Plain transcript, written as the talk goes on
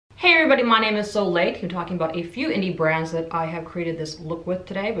Hey everybody, my name is So Late. I'm talking about a few indie brands that I have created this look with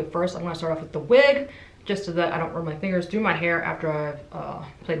today. But first, I'm going to start off with the wig, just so that I don't run my fingers through my hair after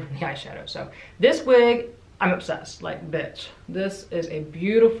I've played with the eyeshadow. So this wig, I'm obsessed, like bitch. This is a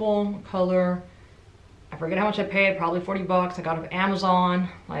beautiful color. I forget how much I paid, probably 40 bucks. I got it off Amazon.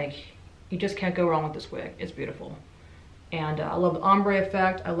 Like, you just can't go wrong with this wig. It's beautiful. And I love the ombre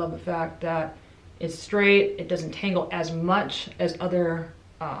effect. I love the fact that it's straight. It doesn't tangle as much as other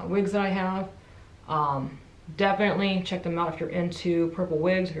wigs that I have. Definitely check them out if you're into purple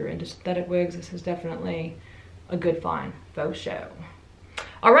wigs, if you're into synthetic wigs. This is definitely a good find, faux show.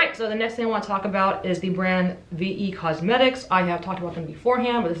 All right, so the next thing I want to talk about is the brand VE Cosmetics. I have talked about them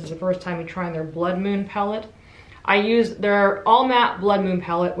beforehand, but this is the first time we're trying their Blood Moon palette. I use their all matte Blood Moon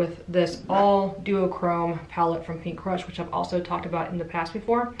palette with this all duochrome palette from Pink Crush, which I've also talked about in the past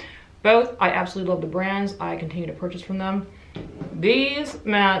before. Both, I absolutely love the brands. I continue to purchase from them. These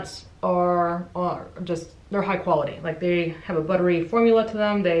mattes are just, they're high quality. Like, they have a buttery formula to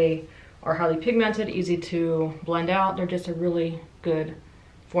them. They are highly pigmented, easy to blend out. They're just a really good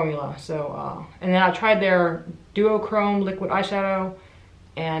formula. So, and then I tried their duochrome liquid eyeshadow,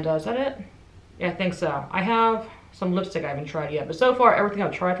 and is that it? Yeah, I think so. I have some lipstick I haven't tried yet, but so far everything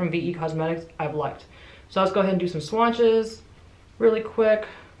I've tried from VE Cosmetics I've liked. So let's go ahead and do some swatches really quick.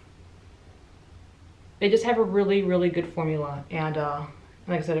 They just have a really, really good formula, and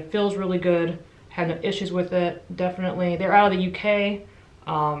like I said, it feels really good. Had no issues with it. Definitely, they're out of the UK.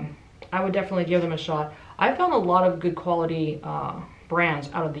 I would definitely give them a shot. I found a lot of good quality brands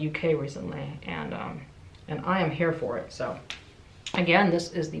out of the UK recently, and I am here for it. So again,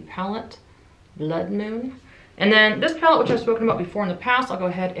 this is the palette Blood Moon, and then this palette, which I've spoken about before in the past, I'll go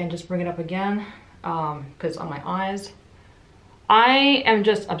ahead and just bring it up again because on my eyes, I am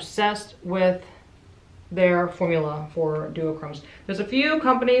just obsessed with their formula for duochromes. There's a few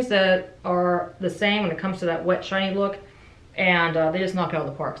companies that are the same when it comes to that wet shiny look, and they just knock it out of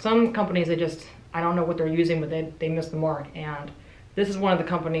the park. Some companies, they just, I don't know what they're using, but they miss the mark, and this is one of the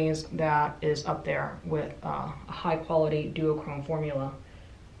companies that is up there with a high quality duochrome formula.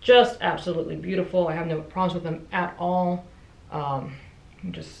 Just absolutely beautiful. I have no problems with them at all.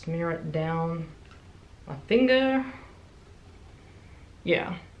 Just smear it down my finger.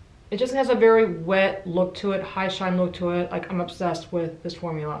 Yeah. It just has a very wet look to it, high shine look to it. Like, I'm obsessed with this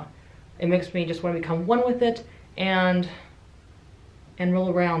formula. It makes me just want to become one with it and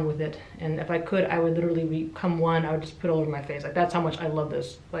roll around with it. And if I could, I would literally become one. I would just put it all over my face. Like, that's how much I love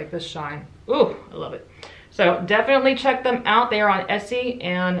this, like this shine. Ooh, I love it. So definitely check them out. They are on Etsy,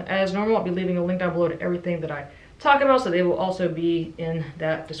 and as normal, I'll be leaving a link down below to everything that I talk about, so they will also be in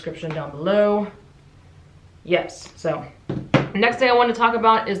that description down below. Yes, so next thing I want to talk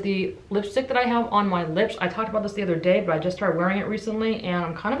about is the lipstick that I have on my lips. I talked about this the other day, but I just started wearing it recently, and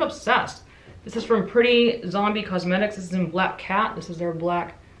I'm kind of obsessed. This is from Pretty Zombie Cosmetics. This is in Black Cat. This is their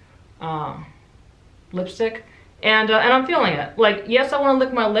black lipstick, and I'm feeling it. Like, yes, I want to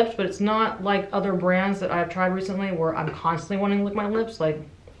lick my lips, but it's not like other brands that I've tried recently where I'm constantly wanting to lick my lips. Like,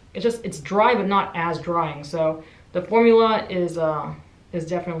 it's dry, but not as drying. So the formula is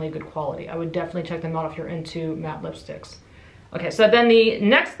definitely good quality. I would definitely check them out if you're into matte lipsticks. Okay, so then the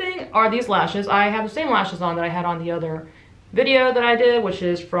next thing are these lashes. I have the same lashes on that I had on the other video that I did, which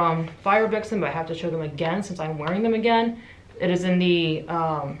is from Firevixen, but I have to show them again since I'm wearing them again. It is in the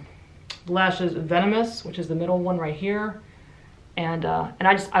lashes Venomiss, which is the middle one right here. And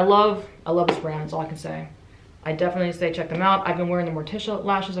I love this brand, that's all I can say. I definitely say check them out. I've been wearing the Morticia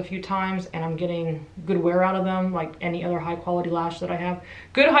lashes a few times, and I'm getting good wear out of them, like any other high quality lash that I have.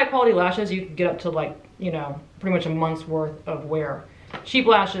 Good high quality lashes, you can get up to, like, you know, pretty much a month's worth of wear. Cheap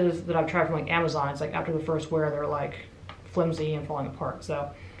lashes that I've tried from like Amazon, it's like after the first wear, they're like flimsy and falling apart. So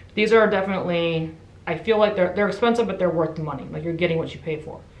these are definitely, I feel like they're expensive, but they're worth the money. Like, you're getting what you pay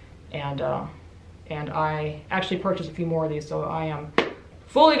for. And I actually purchased a few more of these, so I am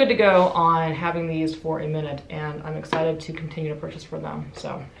fully good to go on having these for a minute, and I'm excited to continue to purchase for them.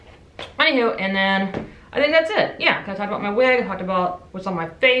 So anywho, and then I think that's it. Yeah, I talked about my wig, I talked about what's on my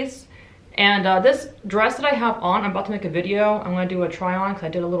face, and this dress that I have on, I'm about to make a video. I'm going to do a try on because I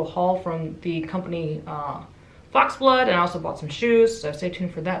did a little haul from the company Foxblood, and I also bought some shoes, so stay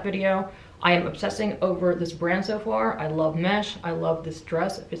tuned for that video. I am obsessing over this brand so far. I love mesh. I love this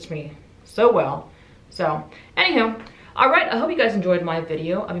dress. It fits me so well. So anywho, all right, I hope you guys enjoyed my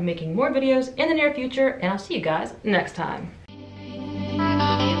video. I'll be making more videos in the near future, and I'll see you guys next time.